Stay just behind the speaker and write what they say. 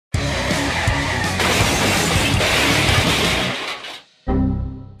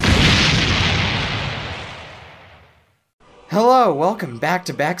Hello, welcome back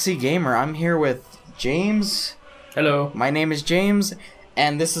to Backseat Gamer. I'm here with James. Hello. My name is James,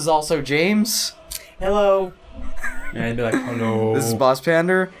 and this is also James. Hello. And I'd be like, hello. This is Boss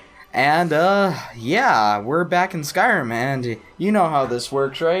Pander, and yeah, we're back in Skyrim, and you know how this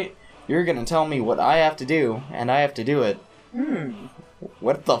works, right? You're gonna tell me what I have to do, and I have to do it.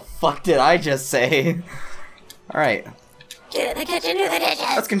 What the fuck did I just say? Alright. Get in the kitchen, do the dishes.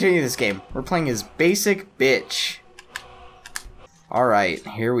 Let's continue this game. We're playing as Basic Bitch. Alright,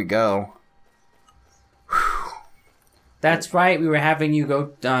 here we go. That's right, we were having you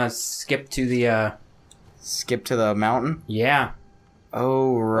go skip to the, Skip to the mountain? yeah.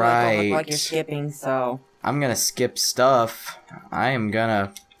 Oh, Well, it don't right. look like you're skipping, so... I'm gonna skip stuff. I am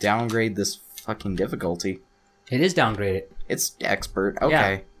gonna downgrade this fucking difficulty. It is downgraded. It's expert. Okay.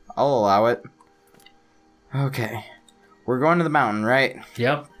 Yeah. I'll allow it. Okay. We're going to the mountain, right?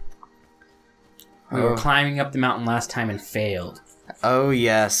 Yep. We were climbing up the mountain last time and failed. Oh,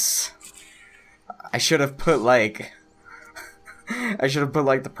 yes. I should have put, like... I should have put,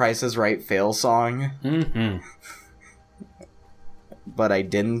 like, the Price is Right fail song. Mm-hmm. But I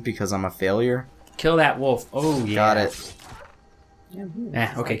didn't because I'm a failure. Kill that wolf. Oh, yeah. Got it.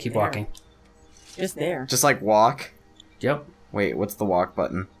 Okay, keep walking. Just there. Just, like, walk. Yep. Wait, what's the walk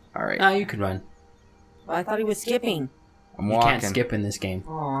button? Alright. Ah, you could run. Well, I thought he was skipping. I'm You walking. can't skip in this game.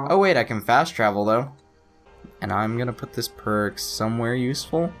 Aww. Oh, wait, I can fast travel, though. And I'm gonna put this perk somewhere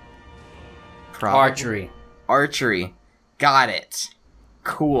useful. Archery. Archery. Got it.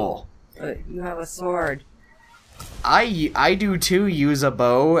 Cool. But you have a sword. I do too use a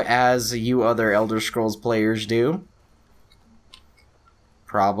bow, as you other Elder Scrolls players do.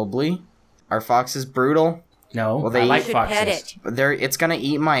 Probably. Are foxes brutal? No, Well, they I like should foxes. pet it. It's gonna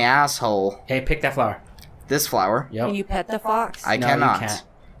eat my asshole. Hey, pick that flower. This flower. Yep. Can you pet the fox? I No, cannot. you can't.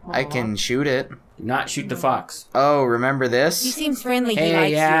 I can shoot it. Do not shoot the fox. Oh, remember He this? seems friendly. He Hey,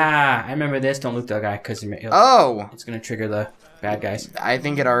 likes yeah. I remember this. Don't loot the guy, because Oh! it's going to trigger the bad guys. I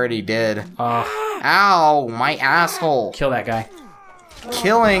think it already did. Oh, Ow! My asshole! kill that guy.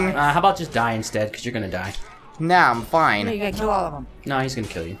 Killing! How about just die instead, because you're going to die. Nah, I'm you. No, fine. you gotta kill all of them. No, he's going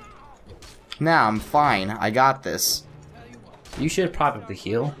to kill you. Nah, I'm fine. I got this. You should probably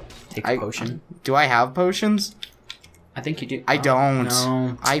heal. Take a potion. Do I have potions? I think you do. I don't.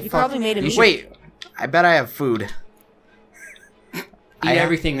 No. I You probably made a Wait, I bet I have food. Eat I-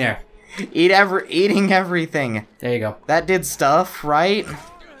 everything there. Eating everything. There you go. That did stuff, right?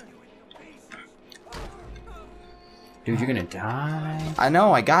 Dude, you're going to die. I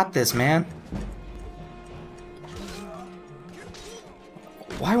know, I got this, man.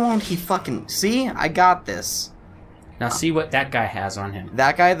 Why won't he fucking... See? I got this. Now see what that guy has on him.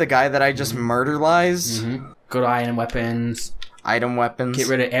 That guy, the guy that I just murderized. Go to item weapons. Item weapons. Get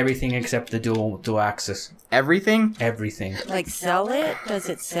rid of everything except the dual axis. Everything? Everything. Like, sell it? Does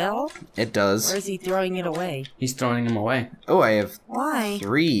it sell? It Or does. is he throwing it away? He's throwing them away Oh, I have Why?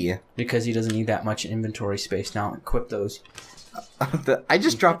 3. because he doesn't need that much inventory space now. Equip those. I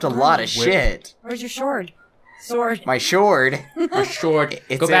just dropped a lot of shit. Where's your sword? Sword. My sword. Or short.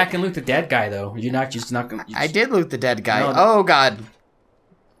 It's Go back a- and loot the dead guy though. You're not just not gonna. I did loot the dead guy. No. Oh, God.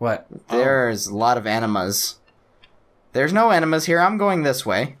 What? There's a lot of enemas. There's no enemas here. I'm going this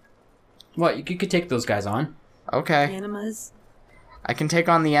way. What? You could take those guys on. Okay. Enemas. I can take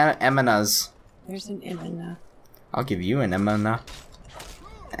on the enemas. There's an enema. I'll give you an emina.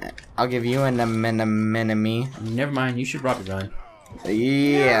 I'll give you an enemy. Never mind. You should probably run.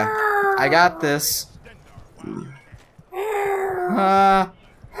 Yeah. I got this.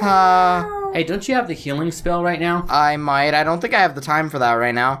 Hey, don't you have the healing spell right now? I might. I don't think I have the time for that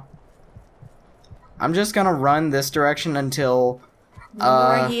right now. I'm just gonna run this direction until... You know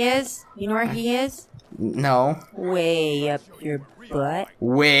where he is? You know where he is? No. Way up your butt.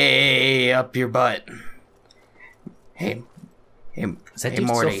 Way up your butt. Hey. Hey, Is that hey dude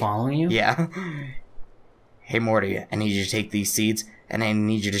Morty. still following you? Yeah. Hey Morty, I need you to take these seeds, and I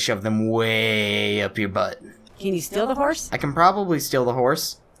need you to shove them way up your butt. Can you steal the horse? I can probably steal the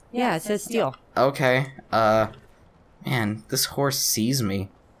horse. Yeah, it says steal. Okay, man, this horse sees me.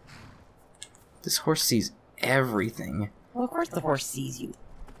 This horse sees everything. Well, of course the horse sees you.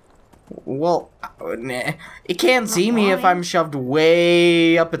 Well, nah, it can't see me if I'm shoved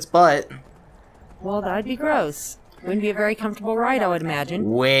way up its butt. Well, that'd be gross. Wouldn't be a very comfortable ride, I would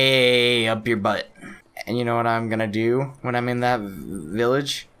imagine. Way up your butt. And you know what I'm gonna do when I'm in that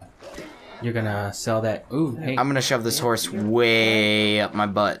village? You're gonna sell that. Ooh, hey. I'm gonna shove this horse way up my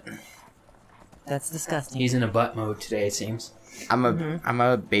butt. That's disgusting. He's in a butt mode today, it seems. I'm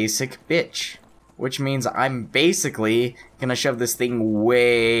a basic bitch. Which means I'm basically gonna shove this thing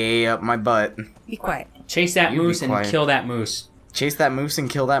way up my butt. Be quiet. Chase that You be moose and quiet. kill that moose. Chase that moose and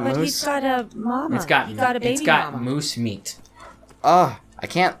kill that But moose? he's got a mama. It's got He's got a baby it's got mama. moose meat. Oh, I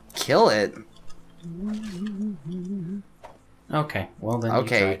can't kill it. Okay, well then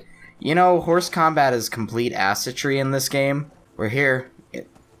Okay. you tried. You know, horse combat is complete assetry in this game. We're here.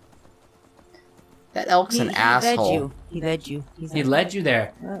 That elk's an asshole. He led you. He led you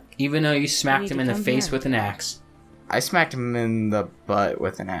there, Look. even though you smacked need him to in the come face here. with an axe. I smacked him in the butt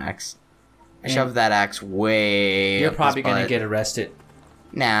with an axe. I Yeah. shoved that axe way You're up probably his gonna butt. get arrested.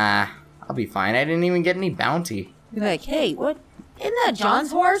 Nah, I'll be fine. I didn't even get any bounty. You're like, hey, what? Isn't that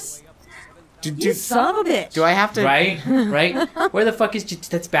John's horse? Do, You son of a bitch. do I have to... Right? Right? Where the fuck is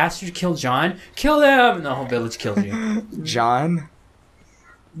that bastard killed John? Kill him! And the whole village kills you. John?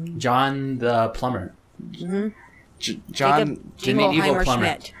 John the plumber. John... the medieval Jingleheimer plumber.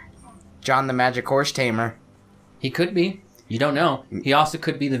 Schmidt. John the Magic Horse Tamer. He could be. You don't know. He also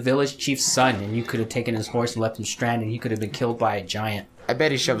could be the village chief's son, and you could have taken his horse and left him stranded. He could have been killed by a giant. I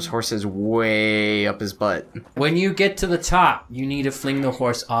bet he shoves horses way up his butt. When you get to the top, you need to fling the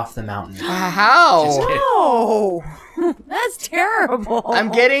horse off the mountain. How? Just kidding. No, that's terrible. I'm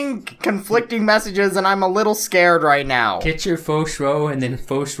getting conflicting messages and I'm a little scared right now. Get your faux row and then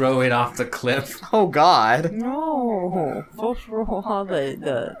faux row it off the cliff. Oh God. No, folks were all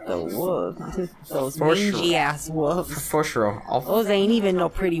the wolves, those For sure. mangy ass wolves. For sure. Those ain't even no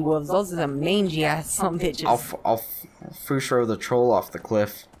pretty wolves. Those are the mangy ass some bitches. I'll Fushro the troll off the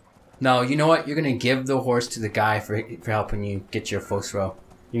cliff. No, you know what? You're gonna give the horse to the guy for helping you get your faux row.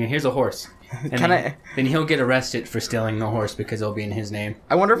 Here's a horse. And then he'll get arrested for stealing the horse because it'll be in his name.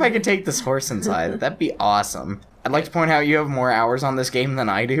 I wonder if I could take this horse inside. That'd be awesome. I'd like to point out you have more hours on this game than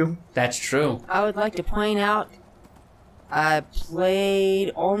I do. That's true. I would like to point out, I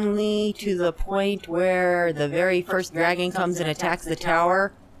played only to the point where the very first dragon comes and attacks the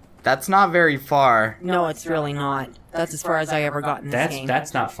tower. That's not very far. No, it's really not. That's as far as I ever got in this game.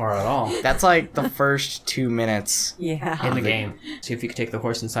 That's not far at all That's like the first 2 minutes. Yeah. in the game. See if you can take the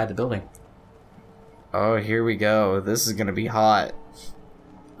horse inside the building. Oh, here we go. This is gonna be hot.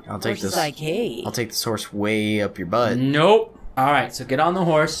 I'll take Horse is this. like, hey. I'll take this horse way up your butt. Nope. All right, so get on the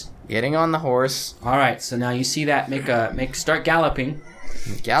horse. Getting on the horse. All right, so now you see that. Start galloping.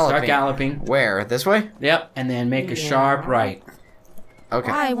 Galloping. Start galloping. Where? This way? Yep, and then make a Yeah. sharp right. Okay.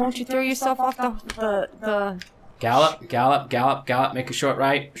 Why won't you throw yourself off the Gallop, gallop, gallop, gallop. Make a short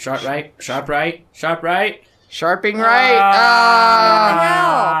right, sharp right, sharp right, sharp right. Sharping right. What the Ah!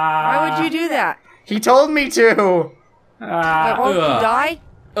 hell? Why would you do that? He told me to. But won't you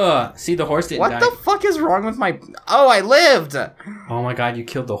die? See, the horse didn't What die. the fuck is wrong with my... Oh, I lived. Oh my god, you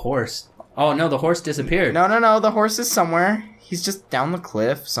killed the horse. Oh no, the horse disappeared. No. The horse is somewhere. He's just down the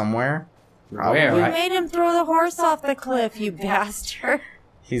cliff somewhere. Where? You Right? made him throw the horse off the cliff, you bastard.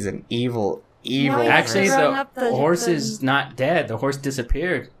 He's an evil No, Actually, Run up the the- horse the- is not dead. The horse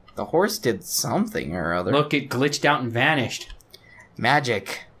disappeared. The horse did something or other. Look, it glitched out and vanished.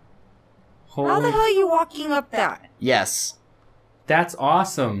 Magic. How the Holy, hell are you walking up that? Yes. that's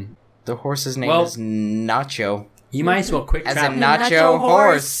awesome. The horse's name Well- is Nacho. You might as well quick As a travel. nacho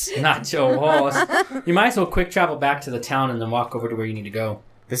horse. Nacho horse. You might as well quick travel back to the town and then walk over to where you need to go.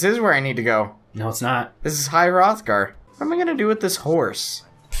 This is where I need to go. No, it's not. This is High Rothgar. What am I gonna do with this horse?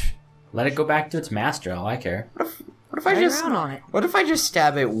 Let it go back to its master. All I care. What if I Ride just... around on it. What if I just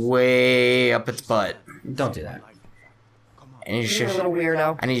stab it way up its butt? Don't do that. And you You're a just... little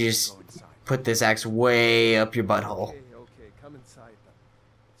weirdo. I need you to just put this axe way up your butthole.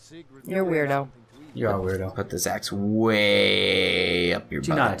 You're a weirdo. You're a weirdo. Put this axe way up your Do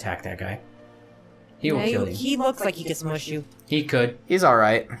butt. not attack that guy. He will Yeah, kill you. he looks like he could smush you. He could. He's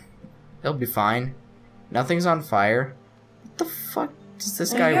alright. He'll be fine. Nothing's on fire. What the fuck does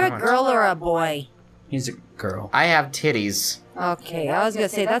this guy You're a want? girl or a boy? He's a girl. I have titties. Okay, I was gonna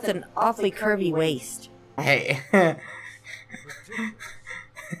say that's an awfully curvy waist. Hey.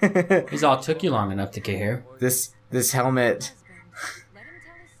 He's all took you long enough to get here. this helmet,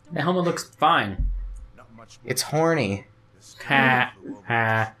 The helmet looks fine. it's horny. Ha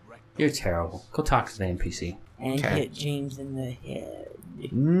ha. You're terrible. Go talk to the NPC. And Okay. hit James in the head.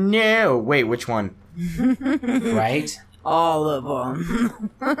 No. Wait, which one? Right? All of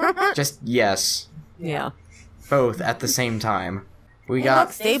them. Just yes. Yeah. Both at the same time. We Hey, got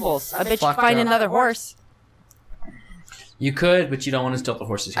look, stables. I bet you fucked find up. another horse. You could, but you don't want to steal the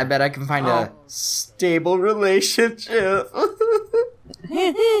horses I here. bet I can find a Oh. stable relationship.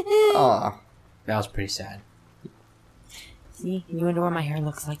 Aw. That was pretty sad. See, you wonder why my hair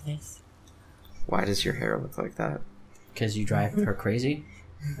looks like this. Why does your hair look like that? Because you drive her crazy?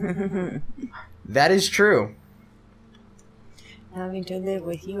 That is true. Having to live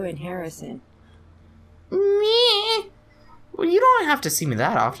with you and Harrison. Me? Well, you don't have to see me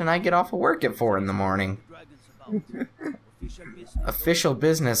that often. I get off of work at 4 in the morning. Official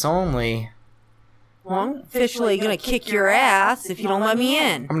business only. Well, I'm officially gonna kick your ass if you don't let me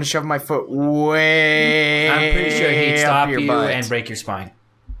in. I'm gonna shove my foot way. I'm pretty sure he'd stop you butt. and break your spine.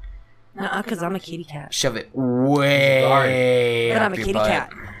 Nuh-uh, because I'm a kitty cat. Shove it way. But I'm a up your kitty butt.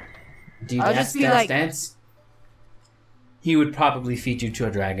 cat. Do you I'll dance, just be dance, like- dance? He would probably feed you to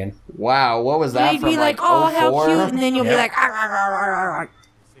a dragon. Wow, what was that You'd from be like, like oh, how 04? cute, and then you'll be Yep. like, "Arr, arr, arr, arr, arr,"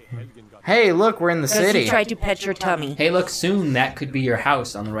 Hey, look, we're in the because city. he tried to pet your tummy. Hey, look, soon that could be your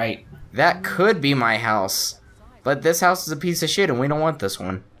house on the right. That could be my house. But this house is a piece of shit, and we don't want this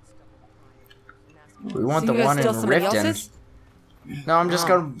one. We want So the you one gonna in steal somebody Riften. else's? No, I'm just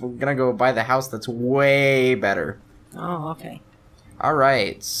gonna go buy the house that's way better. Oh, okay.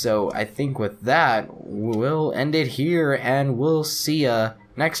 Alright, so I think with that, we'll end it here, and we'll see ya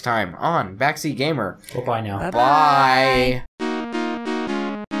next time on Backseat Gamer. Bye-bye now. Bye-bye. Bye!